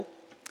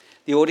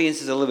The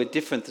audience is a little bit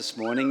different this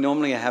morning.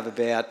 Normally I have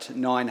about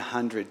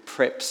 900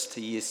 preps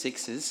to year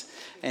sixes,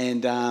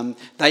 and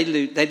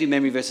they do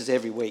memory verses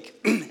every week,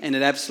 and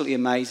it absolutely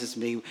amazes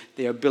me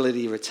their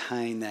ability to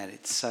retain that.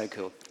 It's so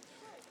cool.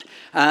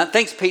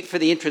 Thanks, Pete, for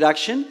the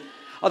introduction.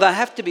 Although I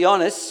have to be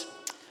honest,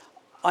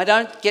 I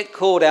don't get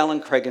called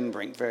Alan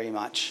Kregenbrink very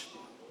much.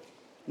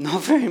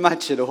 Not very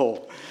much at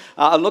all.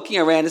 I'm looking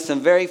around at some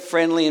very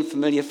friendly and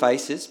familiar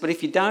faces, but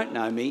if you don't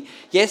know me,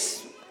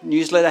 yes,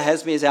 newsletter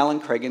has me as Alan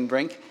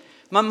Kregenbrink.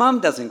 My mum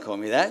doesn't call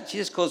me that. She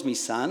just calls me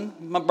son.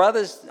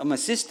 My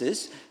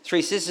sisters,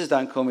 3 sisters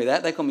don't call me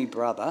that. They call me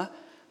brother.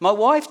 My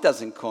wife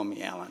doesn't call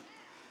me Alan.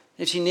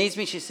 If she needs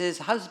me, she says,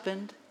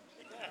 husband,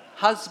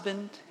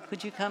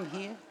 could you come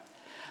here?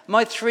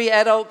 My 3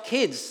 adult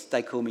kids,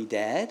 they call me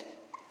dad.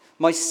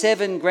 My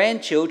 7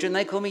 grandchildren,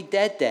 they call me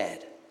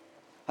dad.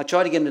 I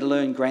try to get them to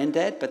learn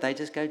granddad, but they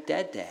just go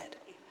dad.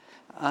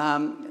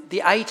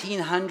 The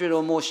 1,800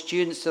 or more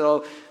students that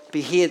I'll be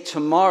here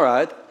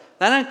tomorrow,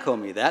 they don't call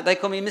me that. They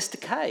call me Mr.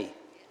 K.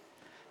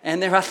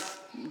 And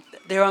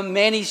there are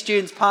many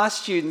students,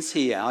 past students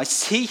here. I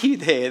see you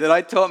there that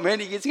I taught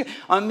many years ago.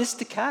 I'm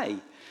Mr. K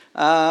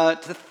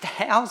to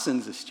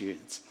thousands of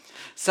students.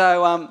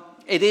 So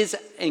it is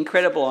an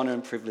incredible honour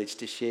and privilege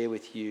to share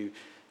with you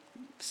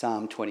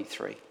Psalm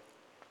 23.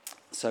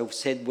 So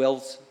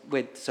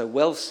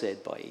well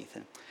said by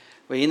Ethan.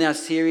 We're in our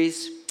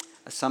series,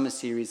 a summer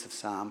series of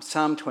Psalms.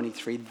 Psalm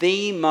 23,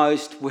 the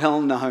most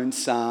well-known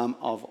psalm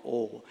of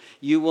all.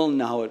 You will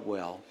know it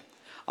well.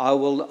 I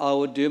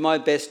will do my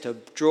best to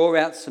draw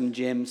out some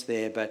gems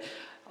there, but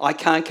I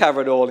can't cover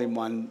it all in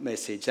one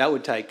message. That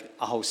would take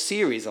a whole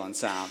series on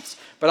Psalms.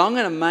 But I'm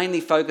going to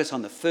mainly focus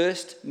on the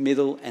first,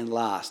 middle, and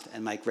last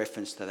and make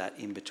reference to that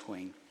in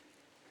between.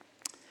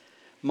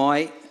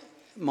 My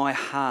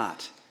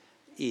heart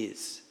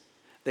is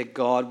that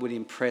God would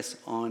impress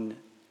on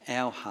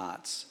our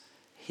hearts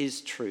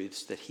His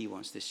truths that He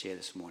wants to share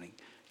this morning.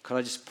 Could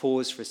I just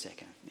pause for a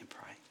second and pray?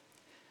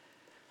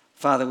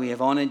 Father, we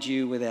have honoured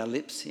you with our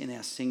lips in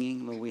our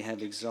singing. Lord, we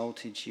have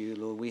exalted you.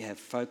 Lord, we have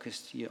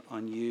focused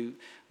on you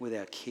with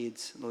our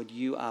kids. Lord,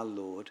 you are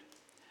Lord.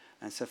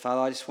 And so,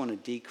 Father, I just want to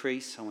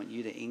decrease. I want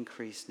you to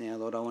increase now.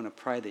 Lord, I want to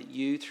pray that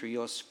you, through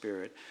your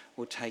Spirit,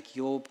 will take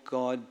your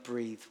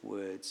God-breathed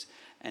words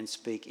and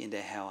speak into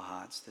our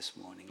hearts this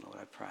morning, Lord,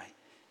 I pray.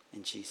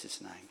 In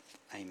Jesus' name,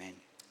 amen.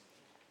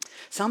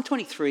 Psalm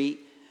 23,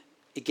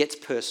 it gets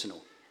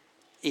personal.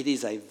 It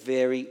is a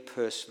very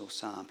personal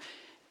psalm.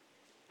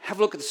 Have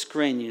a look at the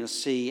screen, you'll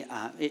see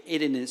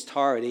it in its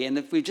entirety. And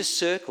if we've just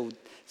circled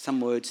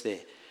some words there,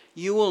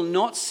 you will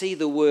not see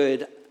the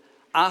word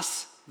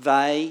us,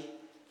 they,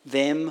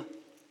 them,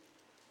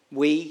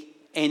 we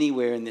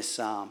anywhere in this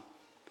psalm.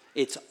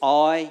 It's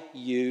I,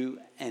 you,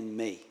 and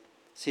me.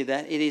 See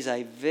that? It is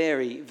a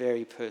very,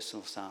 very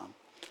personal psalm.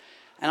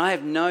 And I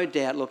have no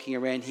doubt looking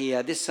around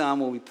here, this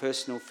psalm will be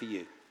personal for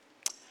you.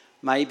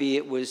 Maybe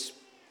it was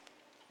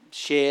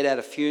shared at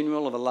a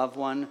funeral of a loved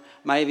one.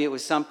 Maybe it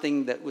was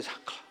something that was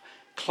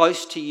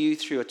close to you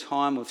through a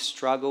time of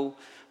struggle.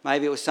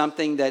 Maybe it was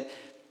something that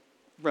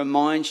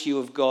reminds you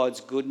of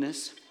God's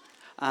goodness.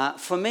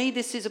 For me,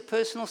 this is a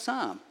personal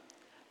psalm.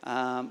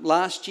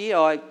 Last year,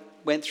 I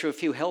went through a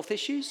few health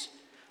issues.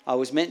 I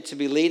was meant to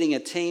be leading a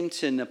team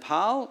to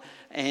Nepal,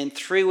 and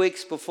 3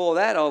 weeks before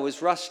that, I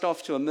was rushed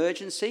off to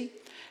emergency.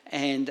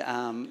 And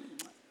I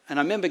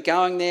remember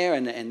going there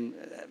and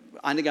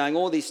undergoing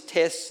all these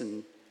tests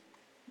and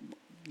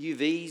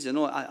UVs and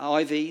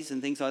IVs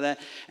and things like that.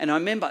 And I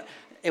remember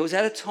it was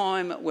at a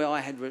time where I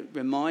had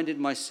reminded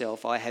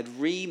myself, I had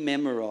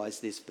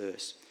re-memorised this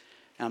verse.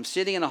 And I'm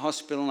sitting in a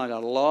hospital and I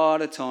got a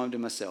lot of time to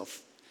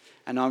myself.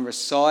 And I'm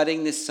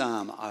reciting this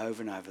psalm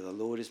over and over. The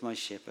Lord is my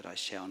shepherd, I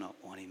shall not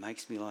want. He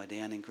makes me lie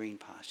down in green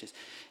pastures.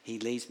 He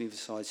leads me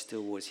beside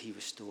still waters. He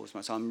restores my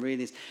soul. I'm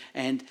reading this.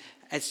 And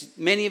as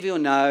many of you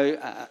know,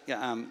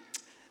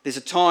 there's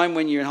a time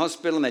when you're in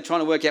hospital and they're trying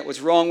to work out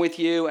what's wrong with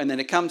you. And then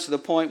it comes to the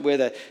point where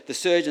the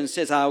surgeon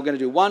says, we're going to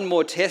do one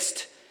more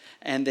test.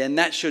 And then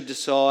that should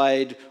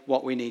decide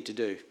what we need to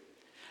do.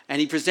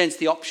 And he presents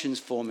the options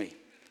for me.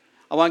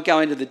 I won't go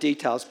into the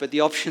details, but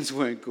the options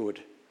weren't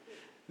good.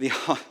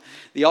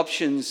 The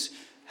options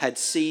had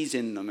C's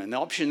in them, and the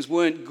options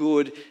weren't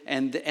good.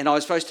 And I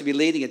was supposed to be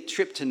leading a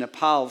trip to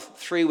Nepal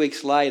 3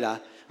 weeks later.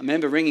 I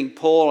remember ringing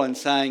Paul and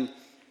saying,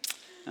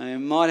 I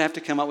might have to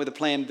come up with a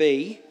plan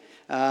B.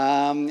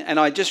 And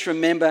I just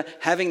remember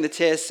having the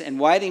test and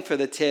waiting for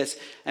the test,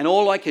 and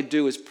all I could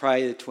do was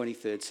pray the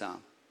 23rd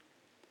Psalm.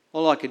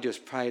 All I could do is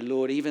pray,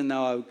 Lord, even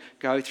though I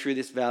go through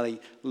this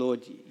valley,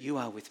 Lord, you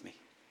are with me.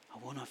 I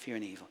will not fear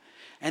any evil.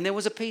 And there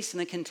was a peace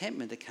and a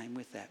contentment that came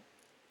with that.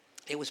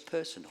 It was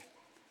personal.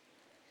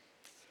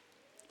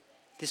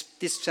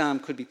 This psalm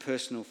could be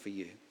personal for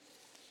you.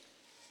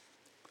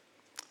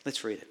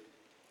 Let's read it.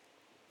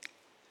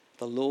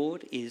 The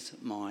Lord is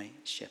my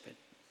shepherd.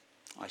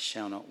 I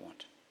shall not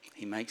want.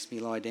 He makes me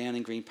lie down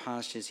in green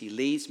pastures. He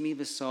leads me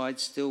beside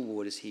still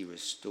waters. He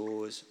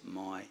restores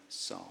my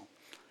soul.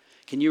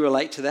 Can you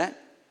relate to that?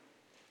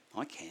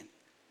 I can.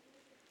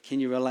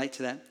 Can you relate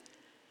to that?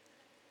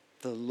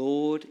 The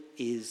Lord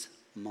is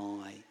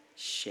my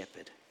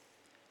shepherd.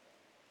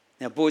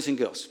 Now, boys and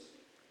girls,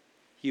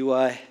 you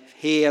are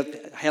here.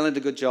 Helen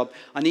did a good job.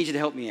 I need you to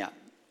help me out,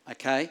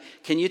 okay?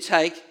 Can you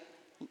take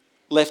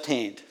left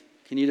hand?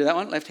 Can you do that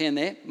one? Left hand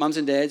there. Mums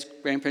and dads,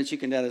 grandparents, you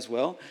can do that as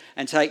well.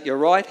 And take your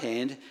right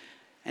hand,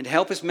 and to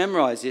help us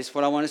memorize this,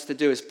 what I want us to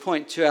do is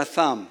point to our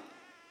thumb.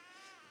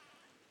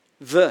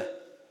 The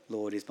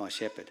Lord is my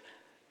shepherd.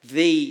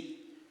 The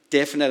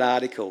definite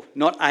article.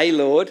 Not a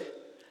Lord,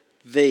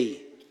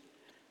 the.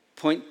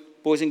 Point,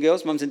 boys and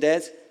girls, mums and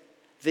dads.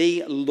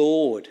 The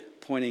Lord,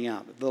 pointing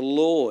up. The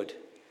Lord.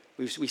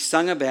 We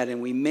sung about him,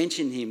 we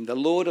mentioned him. The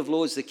Lord of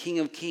lords, the King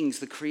of kings,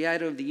 the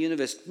creator of the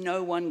universe.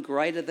 No one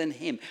greater than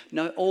him.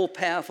 No, all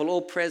powerful,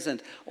 all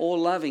present, all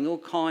loving, all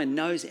kind,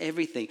 knows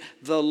everything.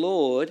 The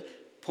Lord,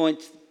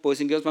 point, boys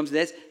and girls, mums and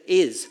dads,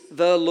 is.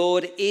 The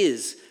Lord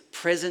is.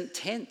 Present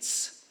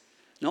tense.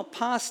 Not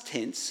past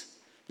tense.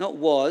 Not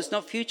was,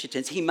 not future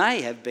tense. He may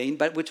have been,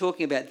 but we're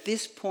talking about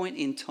this point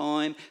in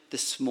time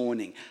this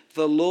morning.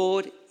 The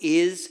Lord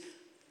is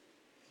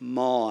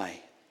my.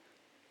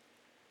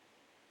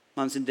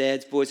 Mums and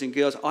dads, boys and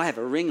girls, I have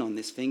a ring on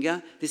this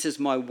finger. This is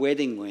my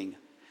wedding ring.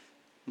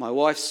 My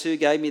wife Sue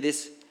gave me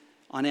this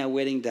on our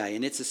wedding day,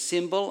 and it's a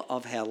symbol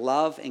of our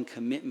love and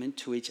commitment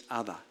to each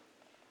other.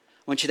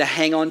 I want you to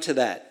hang on to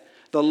that.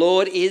 The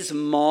Lord is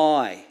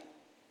my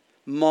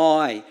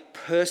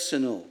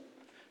personal.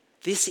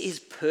 This is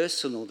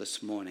personal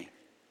this morning.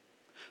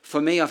 For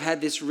me, I've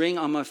had this ring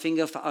on my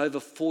finger for over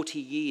 40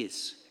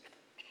 years.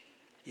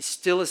 It's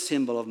still a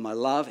symbol of my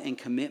love and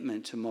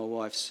commitment to my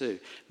wife Sue.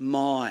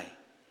 My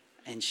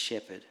and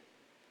shepherd.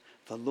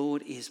 The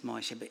Lord is my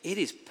shepherd. It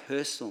is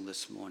personal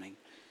this morning.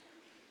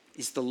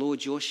 Is the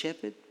Lord your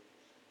shepherd?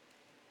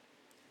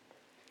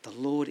 The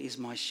Lord is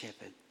my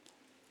shepherd.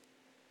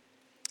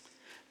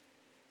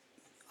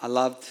 I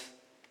loved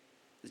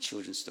the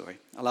children's story.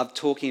 I love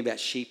talking about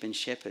sheep and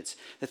shepherds.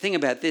 The thing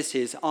about this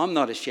is I'm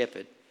not a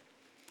shepherd.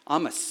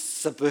 I'm a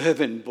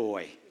suburban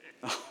boy.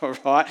 All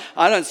right?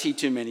 I don't see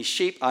too many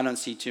sheep. I don't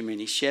see too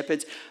many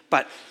shepherds.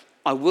 But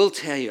I will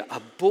tell you, a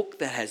book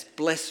that has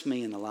blessed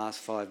me in the last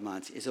 5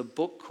 months is a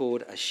book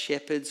called A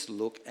Shepherd's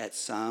Look at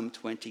Psalm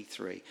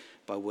 23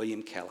 by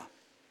William Keller.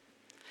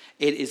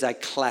 It is a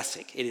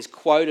classic. It is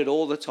quoted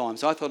all the time.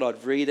 So I thought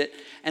I'd read it.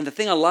 And the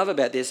thing I love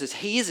about this is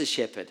he is a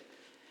shepherd.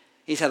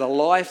 He's had a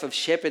life of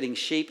shepherding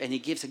sheep, and he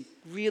gives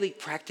really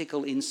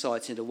practical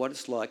insights into what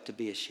it's like to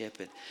be a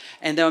shepherd.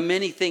 And there are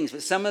many things,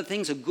 but some of the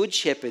things a good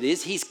shepherd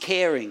is, he's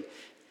caring,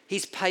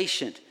 he's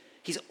patient,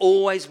 he's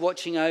always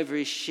watching over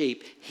his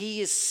sheep.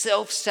 He is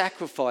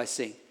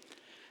self-sacrificing.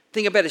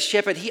 Think about a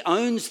shepherd, he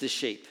owns the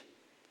sheep.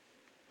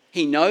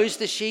 He knows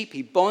the sheep,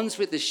 he bonds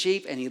with the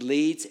sheep, and he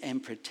leads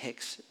and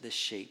protects the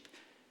sheep.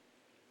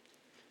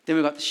 Then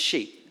we've got the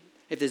sheep.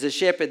 If there's a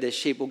shepherd, there's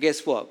sheep. Well,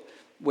 guess what?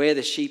 We're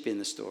the sheep in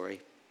the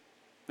story.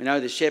 We know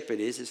the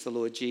shepherd is, it's the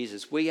Lord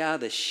Jesus. We are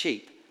the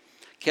sheep.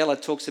 Keller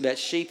talks about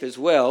sheep as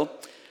well.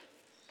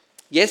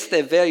 Yes,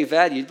 they're very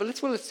valued, but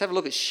let's have a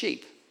look at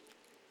sheep.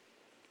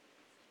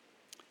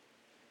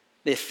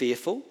 They're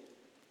fearful,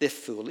 they're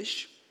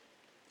foolish,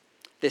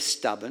 they're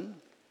stubborn,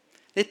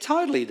 they're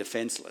totally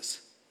defenseless.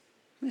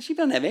 The sheep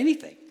don't have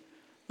anything.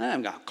 They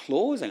don't got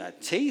claws, they don't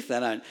got teeth,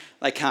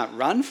 they can't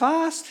run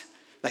fast,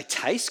 they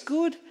taste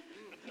good.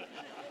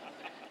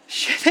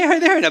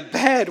 They're in a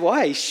bad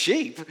way,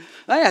 sheep.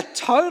 They are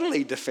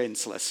totally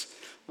defenseless,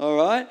 all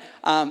right?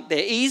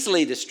 They're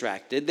easily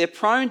distracted. They're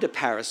prone to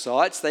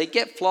parasites. They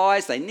get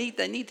flies. They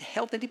need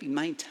help. They need to be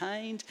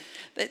maintained.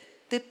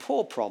 They're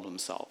poor problem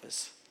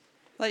solvers.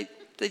 They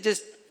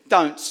just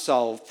don't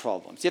solve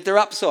problems. If they're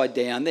upside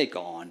down, they're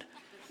gone.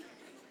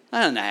 They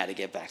don't know how to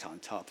get back on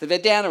top. If they're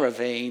down a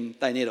ravine,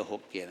 they need a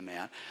hook to get them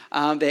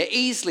out. They're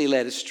easily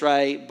led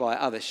astray by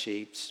other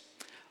sheep.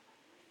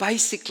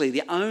 Basically,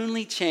 the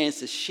only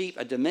chance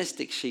a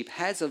domestic sheep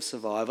has of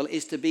survival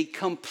is to be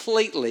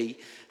completely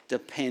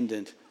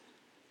dependent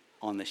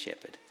on the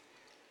shepherd.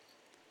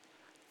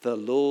 The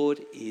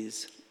Lord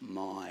is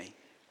my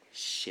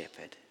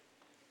shepherd.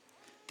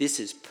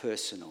 This is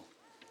personal.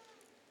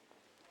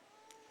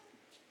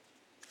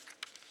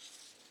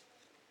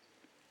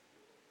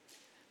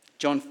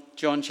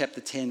 John chapter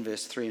 10,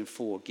 verse 3 and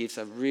 4 gives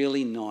a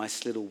really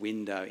nice little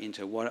window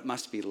into what it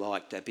must be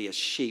like to be a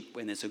sheep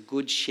when there's a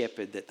good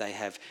shepherd that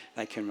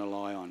they can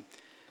rely on.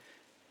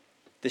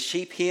 The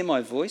sheep hear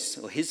my voice,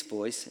 or his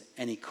voice,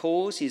 and he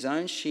calls his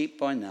own sheep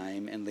by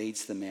name and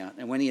leads them out.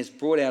 And when he has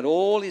brought out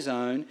all his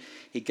own,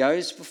 he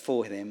goes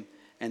before them,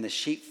 and the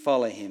sheep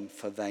follow him,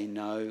 for they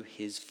know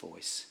his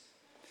voice.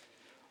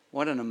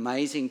 What an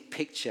amazing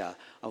picture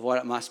of what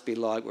it must be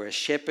like where a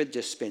shepherd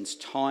just spends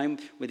time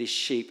with his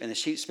sheep, and the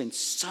sheep spend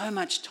so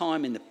much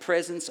time in the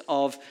presence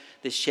of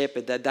the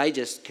shepherd that they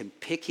just can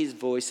pick his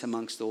voice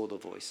amongst all the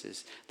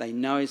voices. They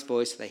know his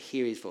voice, they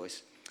hear his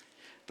voice.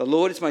 The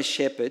Lord is my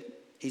shepherd,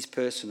 he's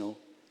personal,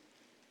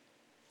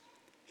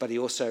 but he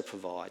also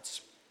provides.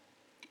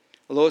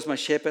 The Lord is my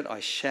shepherd, I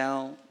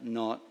shall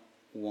not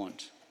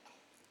want.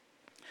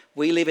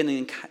 We live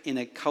in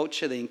a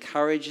culture that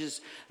encourages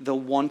the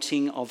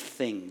wanting of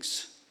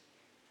things.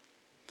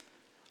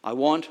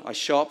 I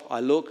shop, I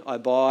look, I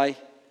buy,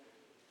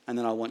 and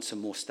then I want some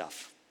more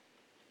stuff.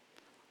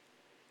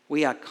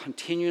 We are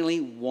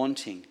continually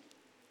wanting.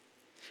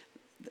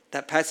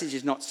 That passage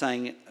is not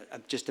saying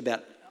just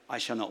about I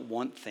shall not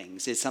want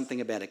things. There's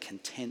something about a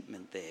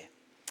contentment there.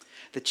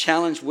 The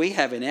challenge we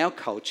have in our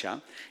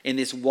culture, in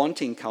this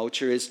wanting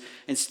culture, is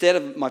instead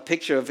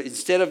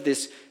of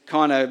this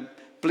kind of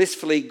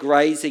blissfully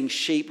grazing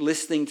sheep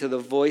listening to the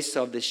voice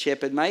of the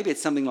shepherd, maybe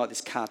it's something like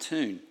this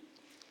cartoon.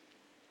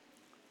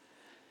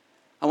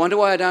 I wonder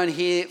why I don't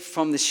hear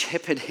from the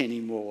shepherd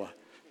anymore.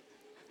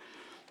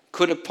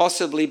 Could it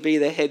possibly be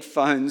the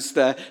headphones,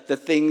 the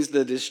things,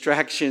 the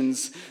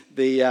distractions,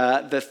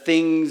 the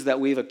things that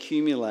we've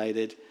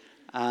accumulated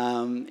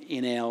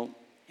in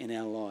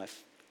our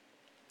life?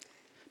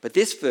 But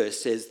this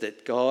verse says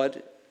that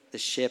God, the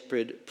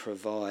shepherd,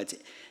 provides.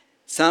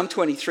 Psalm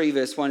 23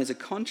 verse 1 is a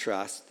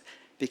contrast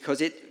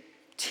because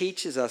it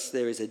teaches us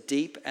there is a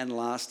deep and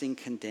lasting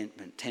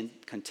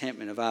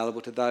contentment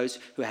available to those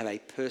who have a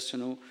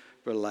personal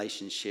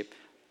relationship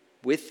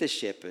with the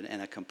shepherd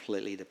and are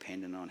completely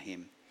dependent on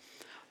him.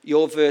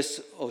 Your verse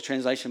or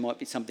translation might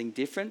be something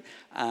different.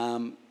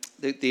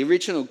 The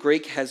original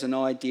Greek has an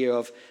idea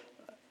of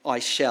I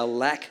shall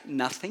lack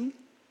nothing.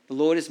 The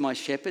Lord is my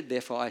shepherd,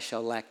 therefore I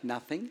shall lack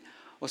nothing.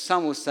 Or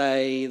some will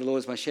say, the Lord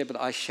is my shepherd,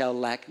 I shall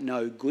lack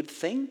no good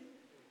thing.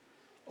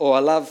 Or I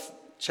love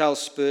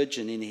Charles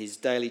Spurgeon in his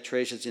Daily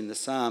Treasures in the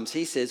Psalms.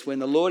 He says, when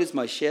the Lord is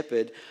my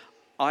shepherd,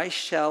 I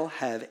shall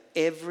have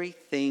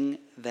everything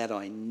that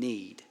I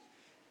need,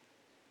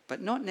 but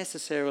not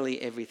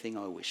necessarily everything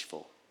I wish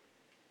for.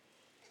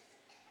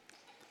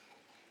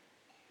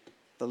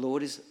 The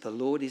Lord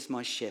is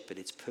my shepherd.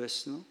 It's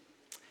personal.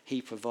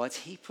 He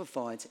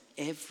provides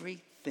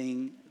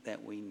everything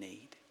that we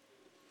need.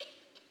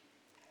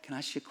 Can I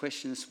ask you a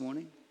question this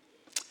morning?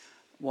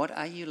 What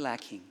are you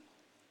lacking?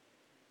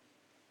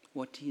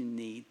 What do you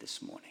need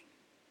this morning?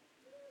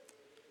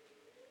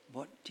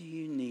 What do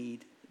you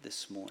need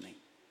this morning?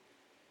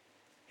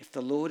 If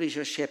the Lord is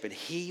your shepherd,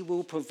 he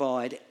will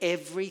provide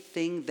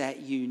everything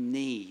that you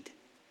need.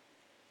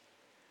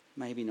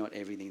 Maybe not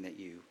everything that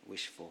you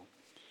wish for.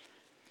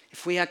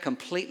 If we are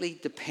completely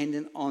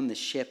dependent on the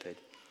shepherd,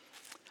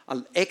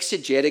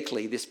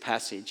 exegetically this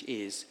passage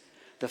is,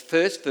 the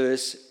first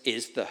verse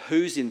is the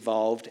who's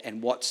involved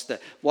and what's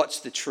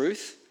the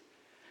truth.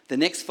 The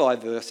next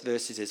 5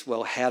 verses is,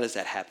 well, how does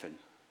that happen?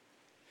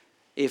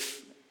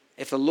 If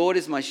the Lord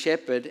is my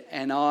shepherd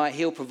and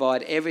he'll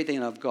provide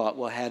everything I've got,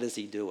 well, how does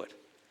he do it?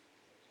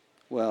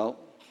 Well,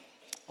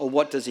 or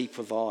what does he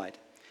provide?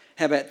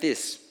 How about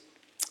this?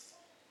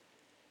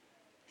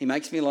 He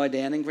makes me lie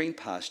down in green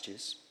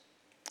pastures.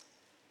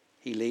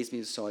 He leads me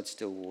beside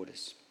still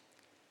waters.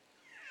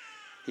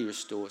 He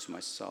restores my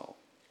soul.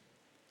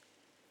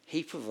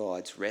 He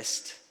provides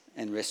rest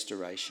and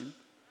restoration.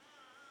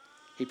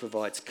 He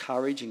provides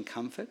courage and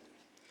comfort,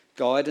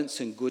 guidance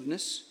and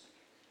goodness,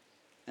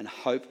 and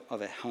hope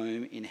of a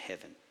home in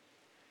heaven.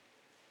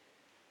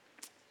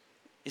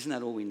 Isn't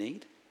that all we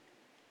need?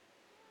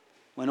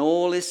 When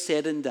all is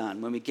said and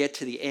done, when we get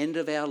to the end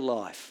of our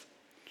life,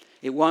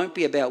 it won't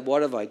be about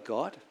what have I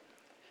got.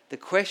 The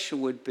question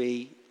would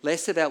be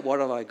less about what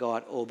have I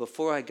got, or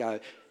before I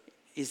go,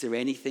 is there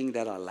anything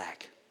that I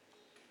lack?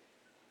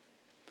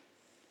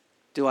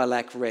 Do I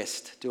lack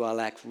rest? Do I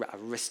lack a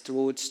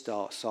restored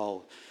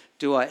soul?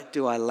 Do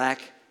I lack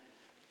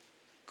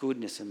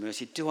goodness and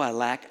mercy? Do I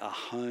lack a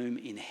home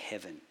in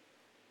heaven?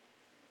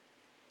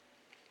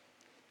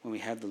 When we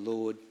have the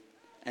Lord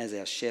as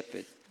our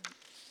shepherd,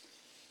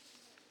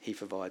 he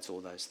provides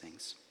all those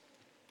things.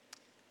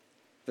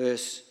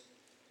 Verse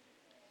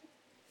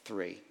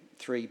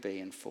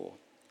 3b and 4.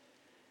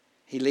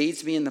 He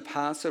leads me in the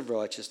paths of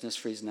righteousness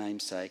for his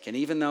name's sake. And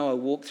even though I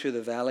walk through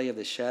the valley of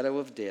the shadow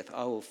of death,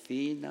 I will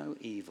fear no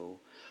evil,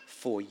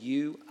 for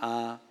you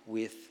are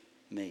with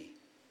me.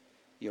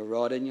 Your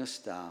rod and your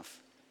staff,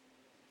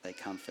 they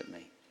comfort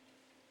me.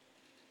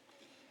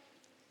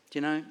 Do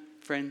you know,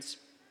 friends,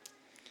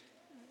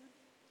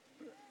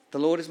 the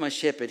Lord is my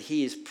shepherd.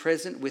 He is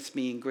present with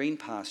me in green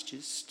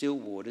pastures, still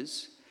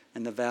waters,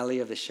 and the valley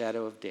of the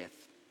shadow of death.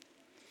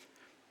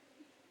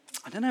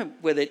 I don't know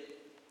whether it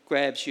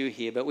grabs you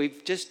here, but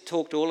we've just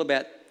talked all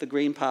about the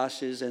green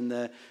pastures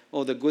and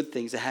all the good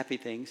things, the happy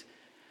things.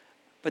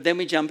 But then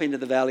we jump into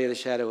the valley of the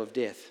shadow of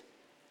death.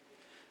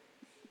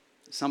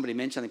 Somebody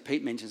mentioned, I think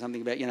Pete mentioned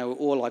something about, we're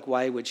all like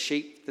wayward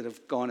sheep that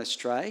have gone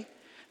astray.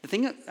 The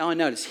thing that I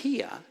notice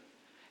here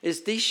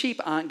is these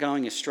sheep aren't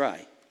going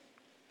astray.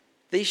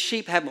 These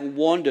sheep haven't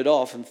wandered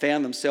off and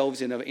found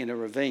themselves in a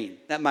ravine.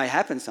 That may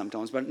happen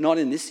sometimes, but not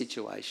in this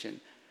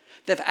situation.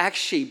 They've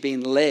actually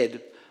been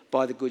led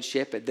by the Good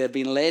Shepherd. They've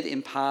been led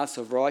in paths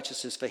of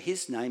righteousness for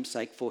his name's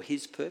sake, for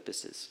his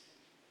purposes.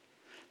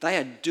 They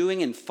are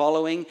doing and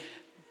following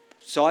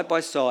side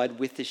by side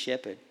with the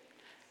shepherd.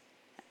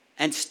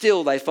 And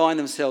still they find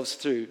themselves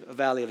through a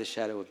valley of the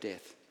shadow of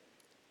death.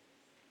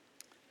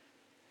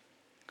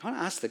 Kind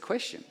of ask the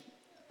question,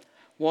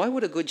 why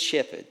would a good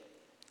shepherd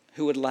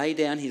who would lay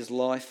down his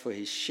life for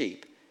his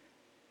sheep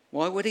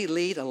Why would he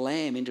lead a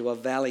lamb into a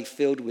valley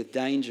filled with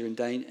danger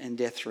and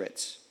death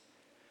threats?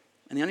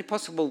 And the only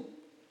possible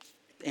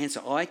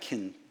answer I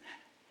can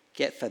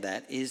get for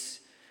that is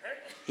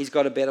he's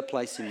got a better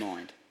place in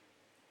mind.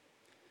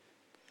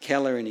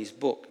 Keller, in his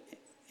book,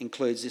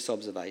 includes this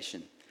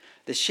observation.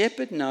 The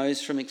shepherd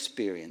knows from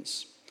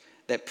experience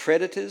that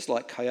predators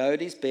like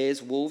coyotes,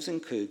 bears, wolves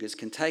and cougars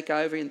can take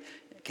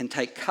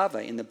cover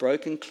in the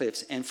broken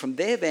cliffs and from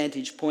their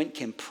vantage point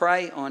can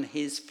prey on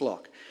his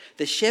flock.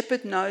 The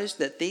shepherd knows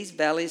that these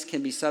valleys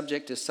can be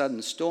subject to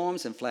sudden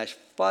storms and flash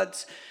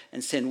floods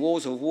and send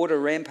walls of water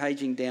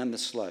rampaging down the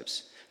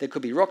slopes. There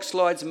could be rock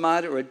slides,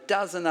 mud, or a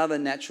dozen other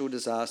natural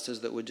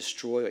disasters that would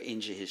destroy or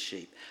injure his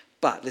sheep.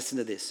 But listen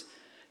to this.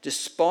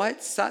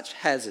 Despite such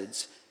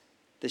hazards,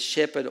 the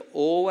shepherd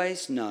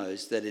always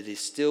knows that it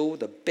is still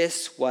the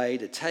best way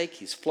to take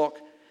his flock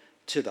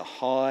to the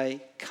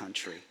high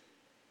country.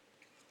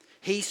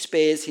 He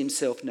spares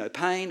himself no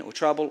pain or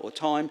trouble or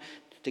time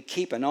to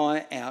keep an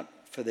eye out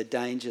for the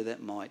danger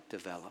that might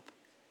develop.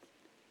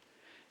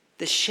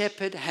 The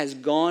shepherd has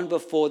gone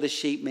before the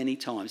sheep many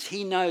times.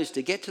 He knows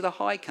to get to the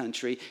high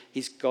country,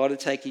 he's got to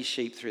take his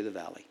sheep through the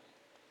valley.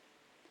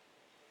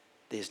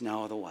 There's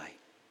no other way.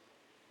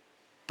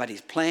 But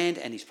he's planned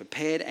and he's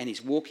prepared and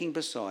he's walking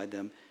beside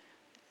them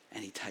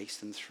and he takes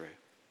them through.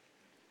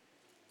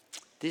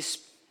 This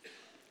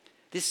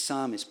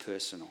psalm is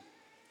personal.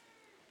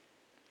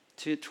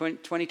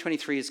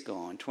 2023 is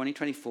gone.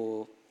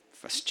 2024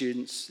 for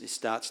students, it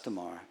starts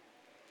tomorrow.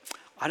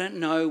 I don't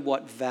know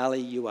what valley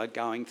you are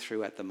going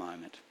through at the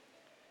moment.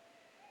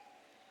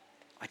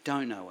 I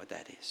don't know what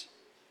that is.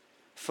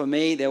 For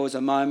me, there was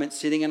a moment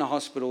sitting in a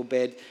hospital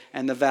bed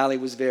and the valley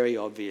was very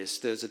obvious.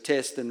 There's a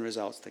test and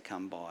results to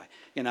come by,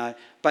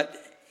 But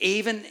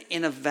even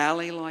in a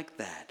valley like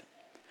that,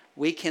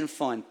 we can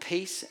find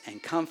peace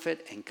and comfort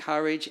and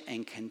courage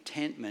and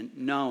contentment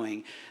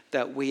knowing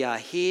that we are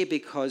here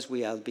because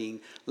we are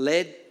being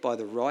led by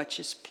the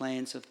righteous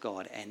plans of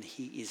God and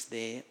he is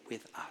there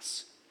with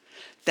us.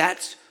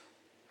 That's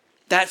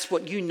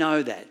what you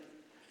know that.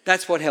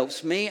 That's what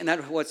helps me and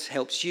that's what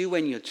helps you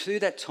when you're through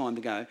that time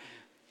to go,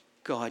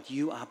 God,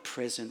 you are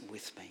present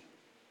with me.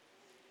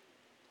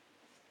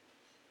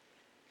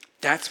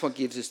 That's what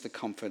gives us the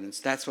confidence.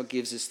 That's what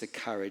gives us the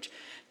courage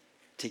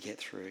to get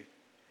through.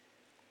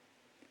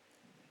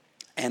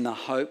 And the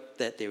hope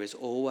that there is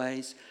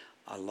always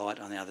a light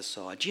on the other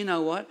side. Do you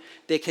know what?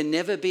 There can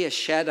never be a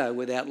shadow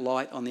without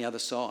light on the other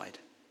side.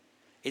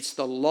 It's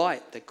the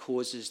light that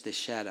causes the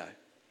shadow.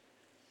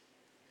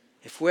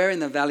 If we're in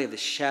the valley of the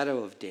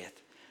shadow of death,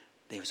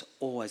 there's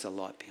always a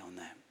light beyond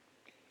that.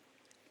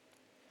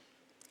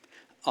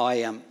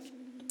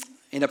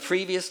 In a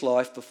previous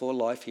life, before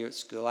life here at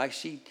school, I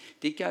actually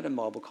did go to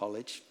Bible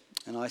college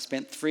and I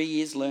spent 3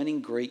 years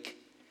learning Greek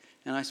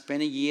and I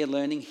spent a year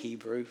learning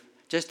Hebrew,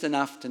 just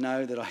enough to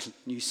know that I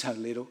knew so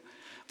little.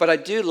 But I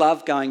do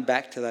love going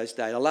back to those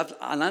days. I love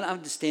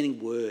understanding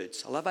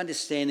words. I love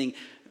understanding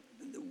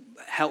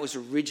how it was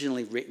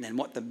originally written and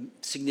what the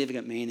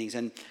significant meanings.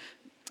 And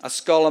a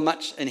scholar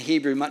much in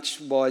Hebrew, much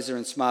wiser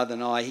and smarter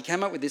than I, he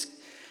came up with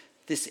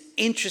this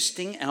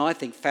interesting and I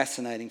think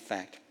fascinating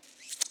fact.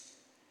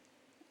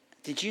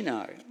 Did you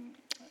know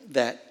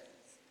that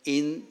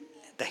in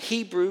the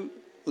Hebrew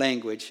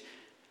language,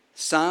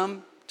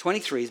 Psalm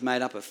 23 is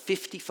made up of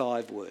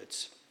 55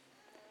 words?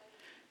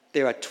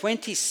 There are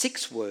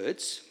 26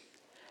 words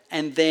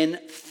and then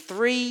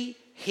 3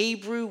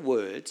 Hebrew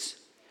words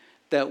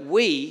that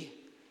we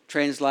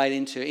translate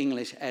into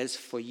English as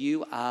 "for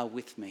you are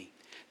with me."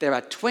 There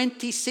are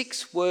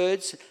 26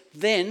 words,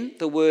 then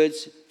the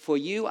words "for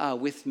you are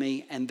with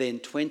me," and then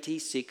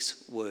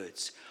 26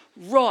 words.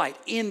 Right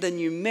in the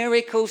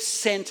numerical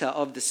centre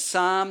of the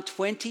Psalm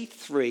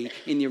 23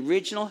 in the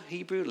original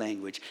Hebrew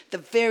language, the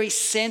very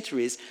centre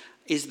is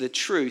the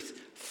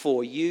truth,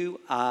 "for you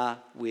are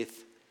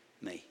with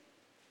me."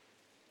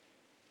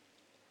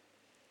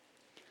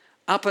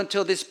 Up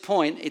until this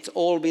point, it's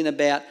all been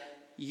about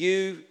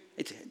you.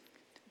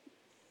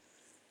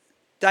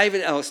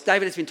 David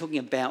has been talking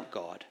about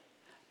God.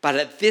 But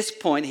at this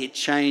point, it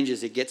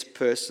changes. It gets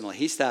personal.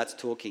 He starts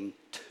talking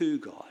to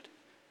God.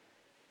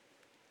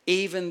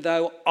 Even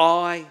though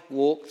I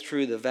walk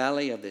through the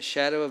valley of the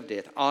shadow of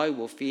death, I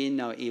will fear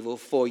no evil,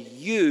 for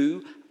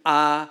you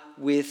are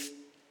with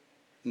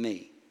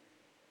me.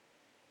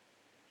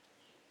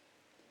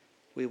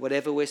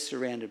 Whatever we're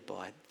surrounded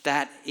by,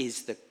 that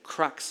is the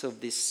crux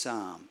of this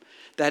psalm.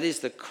 That is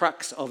the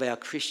crux of our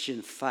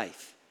Christian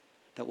faith.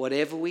 That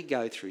whatever we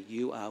go through,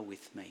 you are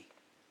with me.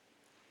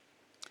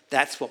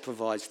 That's what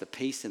provides the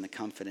peace and the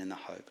comfort and the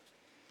hope.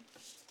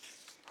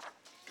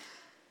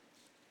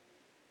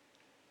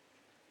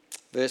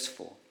 Verse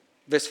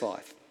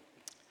 5.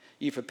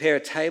 You prepare a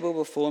table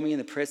before me in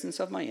the presence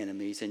of my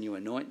enemies, and you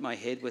anoint my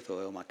head with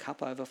oil. My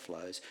cup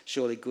overflows.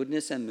 Surely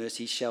goodness and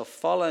mercy shall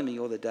follow me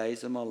all the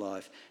days of my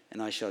life, and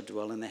I shall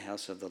dwell in the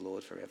house of the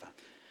Lord forever.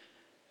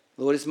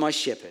 Lord is my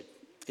shepherd.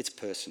 It's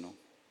personal.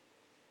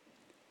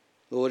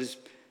 Lord is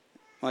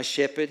my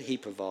shepherd. He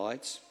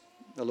provides.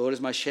 The Lord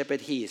is my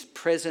shepherd. He is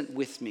present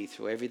with me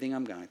through everything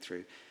I'm going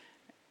through.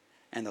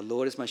 and the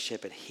Lord is my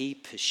shepherd. He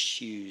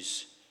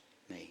pursues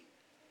me.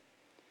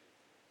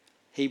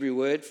 Hebrew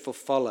word for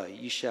follow.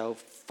 You shall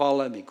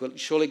follow me.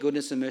 Surely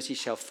goodness and mercy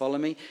shall follow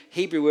me.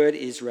 Hebrew word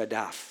is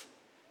radaf.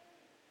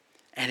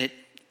 And it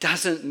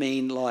doesn't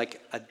mean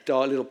like a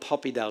little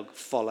poppy dog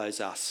follows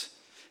us.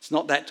 It's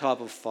not that type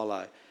of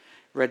follow.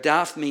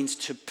 Radaf means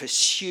to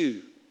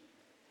pursue,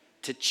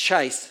 to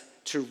chase,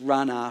 to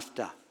run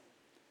after.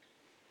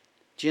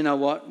 Do you know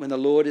what? When the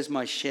Lord is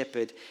my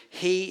shepherd,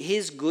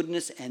 his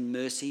goodness and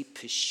mercy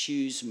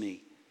pursues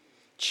me,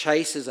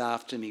 chases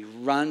after me,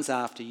 runs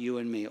after you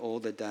and me all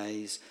the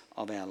days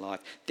of our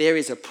life. There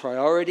is a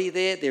priority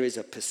there. There is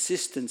a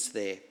persistence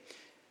there.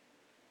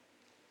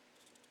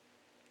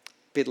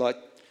 A bit like,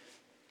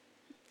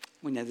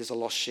 we know there's a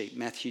lost sheep.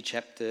 Matthew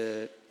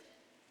chapter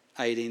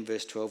 18,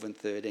 verse 12 and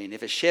 13.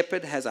 If a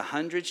shepherd has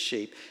 100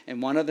 sheep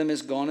and one of them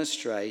has gone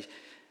astray,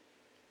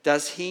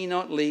 does he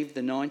not leave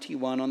the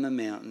 91 on the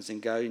mountains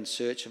and go in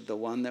search of the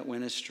one that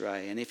went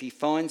astray? And if he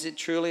finds it,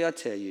 truly I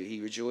tell you,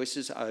 he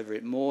rejoices over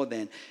it more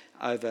than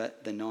over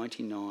the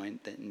 99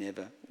 that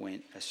never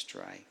went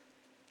astray.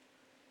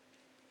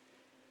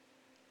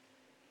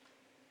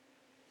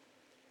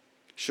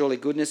 Surely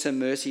goodness and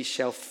mercy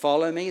shall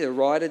follow me. The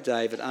writer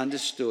David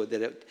understood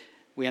that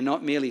we are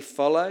not merely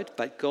followed,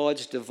 but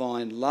God's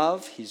divine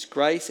love, his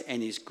grace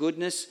and his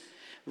goodness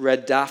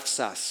radafs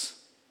us,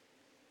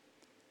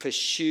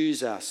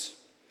 pursues us,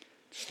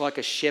 just like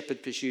a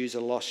shepherd pursues a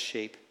lost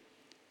sheep.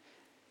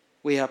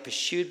 We are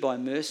pursued by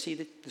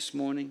mercy this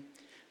morning.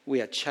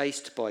 We are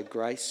chased by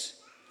grace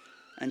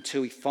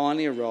until we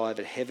finally arrive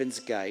at heaven's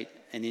gate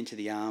and into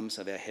the arms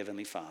of our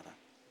Heavenly Father,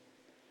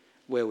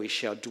 where we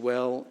shall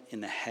dwell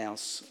in the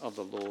house of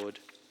the Lord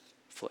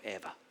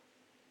forever.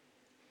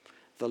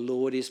 The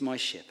Lord is my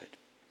shepherd.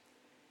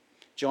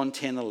 John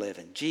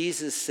 10:11.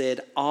 Jesus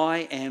said,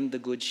 I am the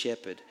good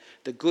shepherd.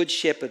 The good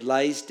shepherd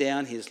lays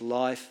down his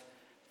life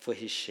for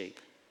his sheep.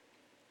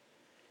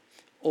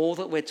 All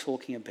that we're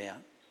talking about,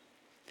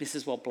 this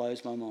is what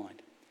blows my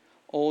mind.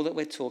 All that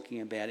we're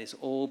talking about is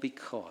all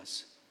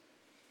because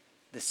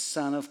the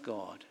Son of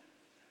God,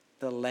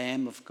 the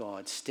Lamb of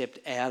God,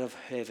 stepped out of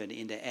heaven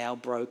into our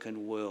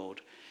broken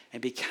world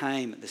and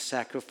became the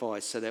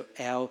sacrifice so that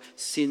our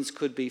sins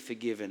could be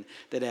forgiven,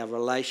 that our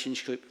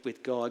relationship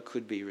with God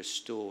could be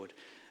restored,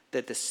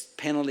 that the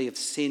penalty of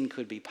sin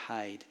could be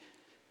paid,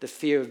 the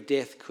fear of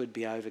death could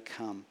be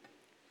overcome.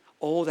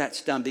 All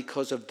that's done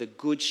because of the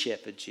Good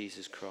Shepherd,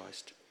 Jesus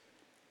Christ.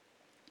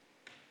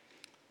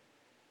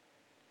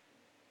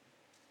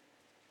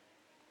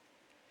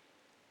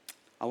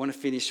 I want to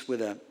finish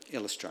with an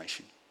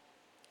illustration.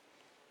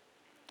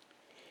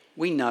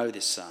 We know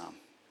this psalm.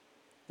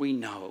 We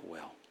know it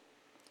well.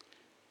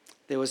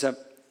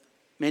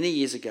 Many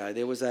years ago,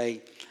 there was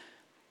a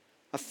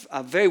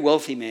very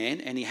wealthy man,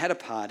 and he had a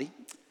party,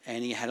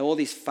 and he had all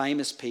these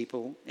famous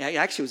people. He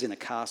actually was in a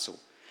castle,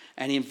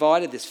 and he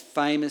invited this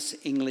famous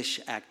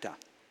English actor.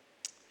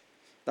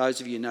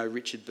 Those of you who know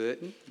Richard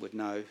Burton would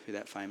know who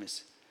that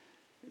famous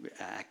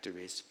actor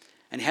is.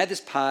 And he had this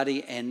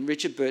party, and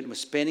Richard Burton was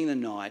spending the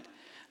night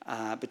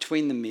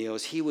between the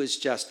meals. He was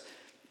just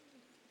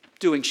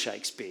doing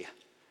Shakespeare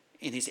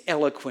in his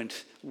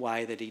eloquent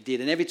way that he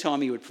did. And every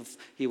time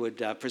he would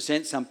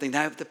present something,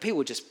 the people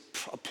would just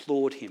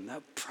applaud him. They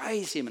would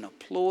praise him and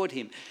applaud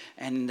him.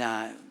 And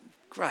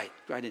great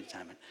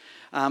entertainment.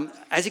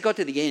 As he got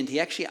to the end, he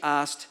actually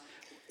asked,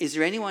 is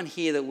there anyone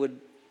here that would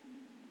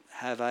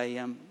have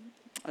a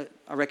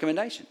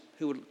recommendation?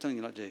 Who would something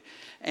you'd like to do?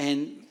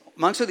 And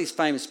amongst all these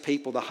famous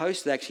people, the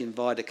host had actually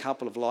invited a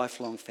couple of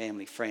lifelong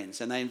family friends.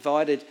 And he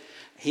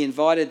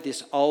invited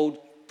this old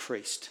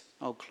priest,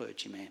 old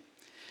clergyman.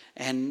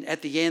 And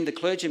at the end, the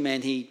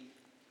clergyman, he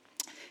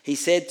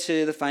said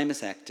to the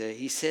famous actor,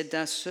 he said,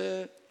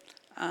 Sir,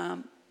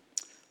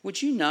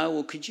 would you know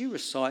or could you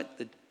recite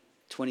the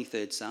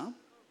 23rd Psalm?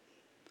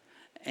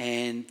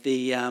 And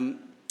the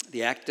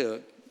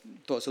actor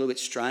thought it was a little bit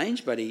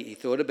strange, but he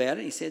thought about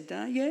it. He said,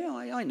 yeah,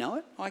 I know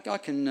it. I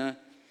can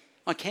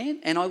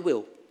and I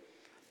will.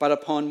 But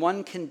upon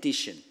one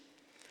condition,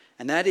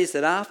 and that is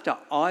that after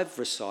I've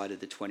recited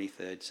the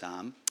 23rd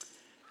Psalm,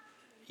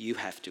 you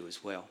have to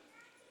as well.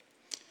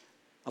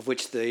 Of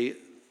which the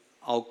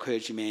old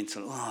clergyman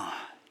said, oh,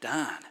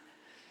 darn.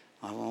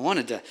 I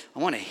want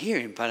to hear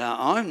him, but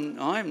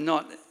I'm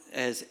not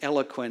as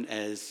eloquent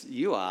as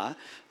you are.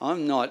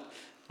 I'm not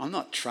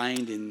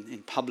trained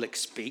in public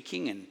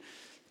speaking and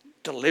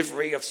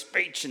delivery of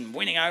speech and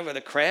winning over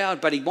the crowd,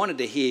 but he wanted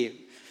to hear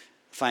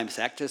a famous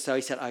actor, so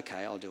he said,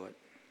 okay, I'll do it.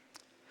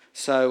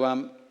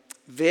 So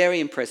very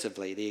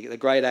impressively, the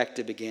great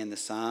actor began the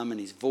psalm, and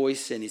his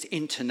voice and his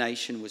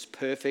intonation was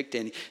perfect,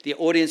 and the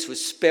audience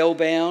was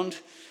spellbound.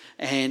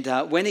 And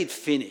when he'd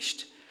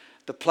finished,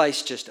 the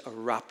place just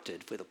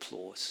erupted with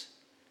applause.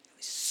 It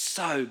was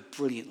so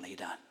brilliantly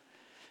done.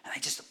 And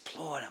they just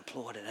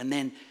applauded. And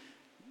then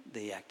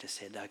the actor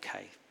said,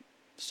 okay,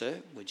 sir,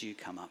 would you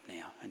come up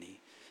now? And he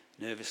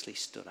nervously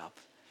stood up.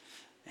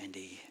 And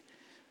he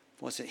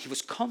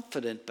was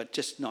confident, but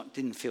just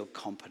didn't feel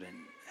competent.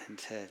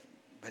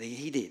 But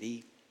he did.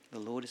 The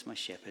Lord is my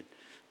shepherd.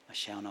 I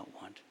shall not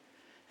want.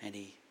 And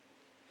he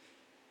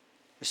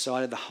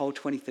recited the whole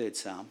 23rd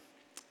Psalm.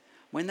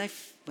 When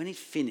he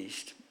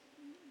finished,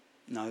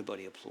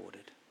 nobody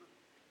applauded.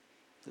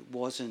 It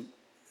wasn't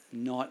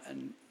not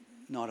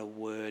a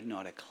word,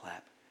 not a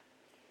clap.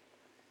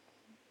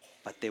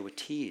 But there were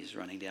tears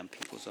running down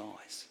people's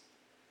eyes.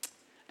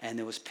 And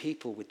there was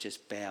people with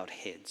just bowed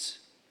heads.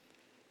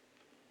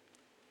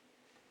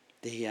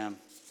 The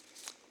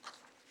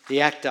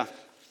actor,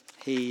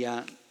 he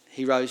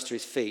rose to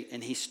his feet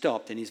and he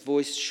stopped and his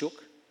voice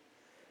shook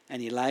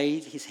and he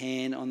laid his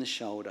hand on the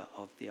shoulder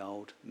of the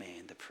old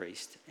man, the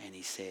priest, and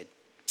he said,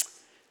 "Do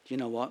you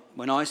know what?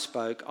 When I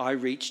spoke, I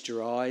reached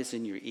your eyes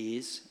and your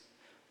ears,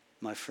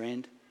 my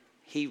friend.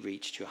 He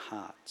reached your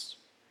hearts.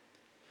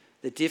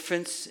 The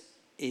difference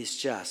is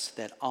just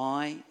that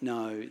I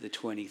know the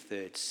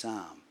 23rd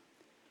Psalm,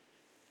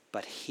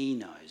 but he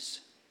knows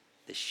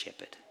the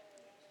shepherd."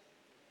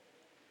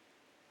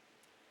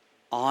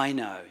 I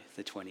know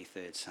the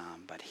 23rd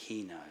Psalm, but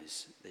he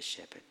knows the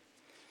shepherd.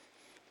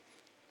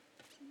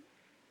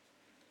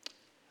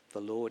 The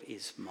Lord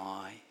is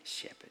my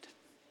shepherd.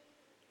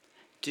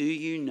 Do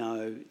you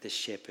know the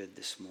shepherd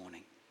this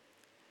morning?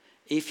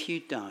 If you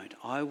don't,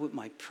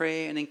 my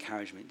prayer and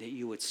encouragement that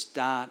you would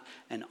start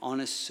an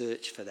honest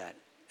search for that,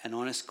 an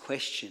honest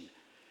question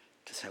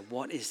to say,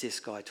 what is this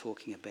guy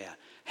talking about?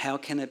 How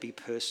can it be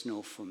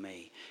personal for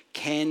me?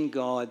 Can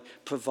God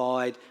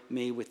provide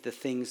me with the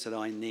things that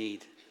I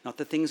need? Not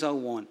the things I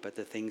want, but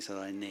the things that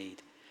I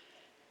need.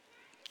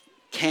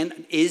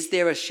 Is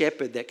there a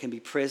shepherd that can be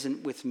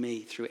present with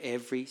me through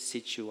every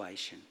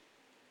situation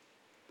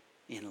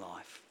in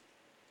life?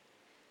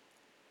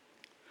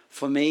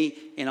 For me,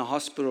 in a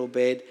hospital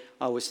bed,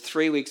 I was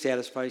 3 weeks out, I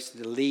was supposed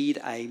to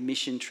lead a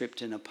mission trip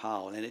to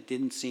Nepal, and it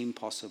didn't seem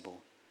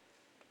possible.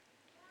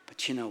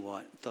 But you know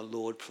what? The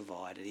Lord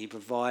provided. He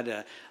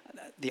provided.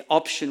 The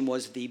option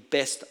was the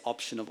best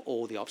option of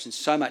all the options,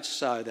 so much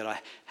so that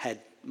I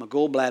had my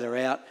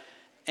gallbladder out,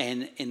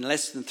 and in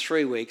less than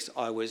 3 weeks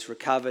I was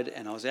recovered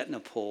and I was at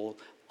Nepal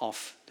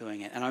off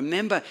doing it. And I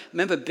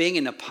remember being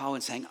in Nepal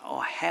and saying, oh,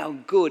 how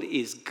good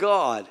is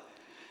God?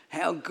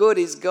 How good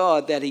is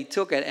God that he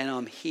took it and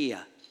I'm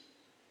here.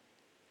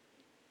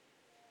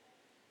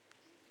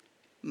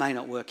 May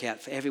not work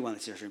out for everyone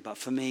that's in this room, but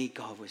for me,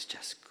 God was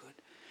just good.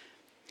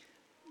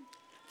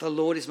 The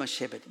Lord is my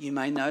shepherd. You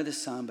may know the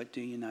psalm, but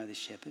do you know the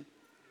shepherd?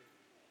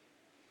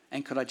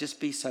 And could I just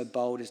be so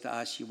bold as to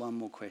ask you one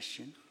more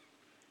question?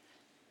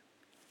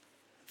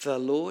 The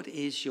Lord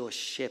is your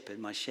shepherd,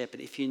 my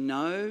shepherd. If you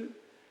know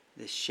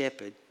the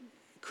shepherd,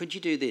 could you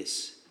do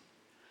this?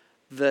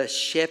 The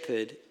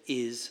shepherd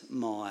is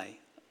my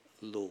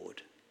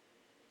Lord.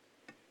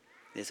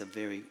 There's a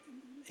very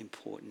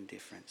important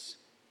difference.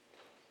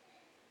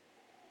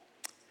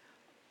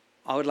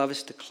 I would love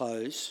us to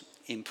close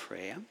in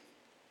prayer.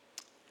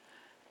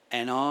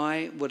 And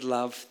I would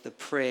love the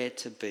prayer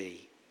to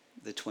be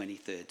the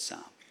 23rd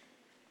Psalm.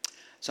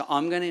 So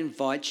I'm going to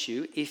invite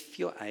you, if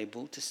you're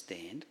able to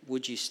stand,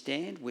 would you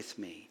stand with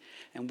me?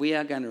 And we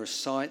are going to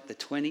recite the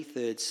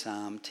 23rd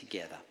Psalm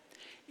together.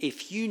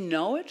 If you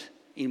know it,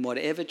 in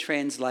whatever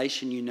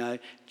translation you know,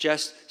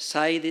 just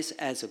say this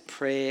as a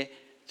prayer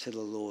to the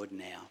Lord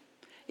now.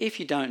 If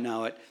you don't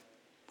know it,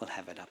 we'll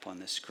have it up on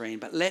the screen.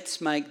 But let's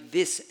make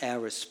this our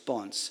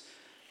response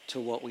to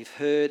what we've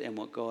heard and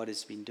what God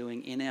has been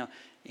doing in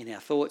our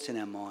thoughts and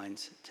our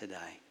minds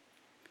today.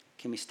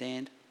 Can we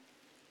stand?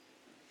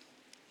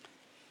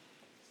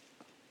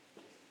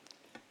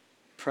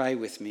 Pray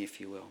with me if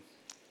you will.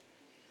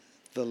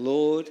 The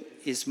Lord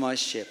is my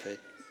shepherd,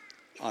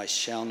 I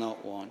shall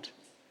not want.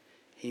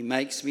 He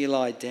makes me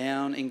lie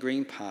down in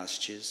green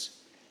pastures.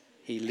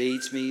 He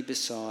leads me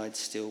beside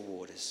still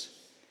waters.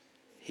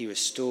 He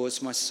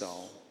restores my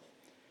soul.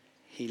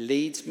 He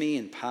leads me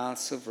in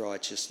paths of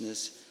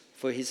righteousness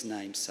for his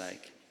name's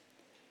sake.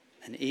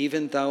 And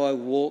even though I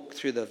walk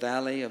through the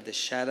valley of the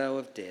shadow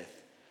of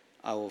death,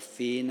 I will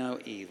fear no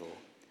evil,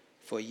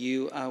 for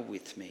you are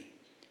with me.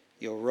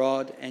 Your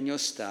rod and your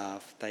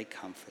staff, they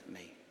comfort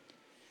me.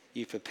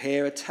 You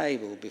prepare a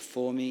table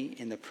before me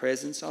in the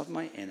presence of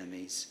my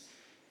enemies.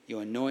 You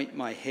anoint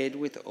my head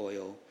with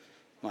oil,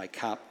 my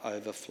cup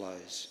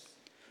overflows.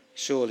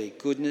 Surely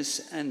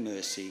goodness and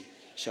mercy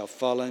shall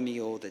follow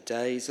me all the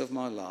days of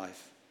my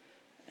life,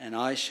 and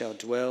I shall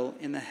dwell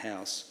in the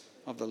house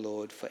of the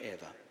Lord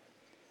forever.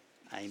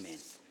 Amen.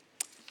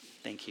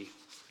 Thank you.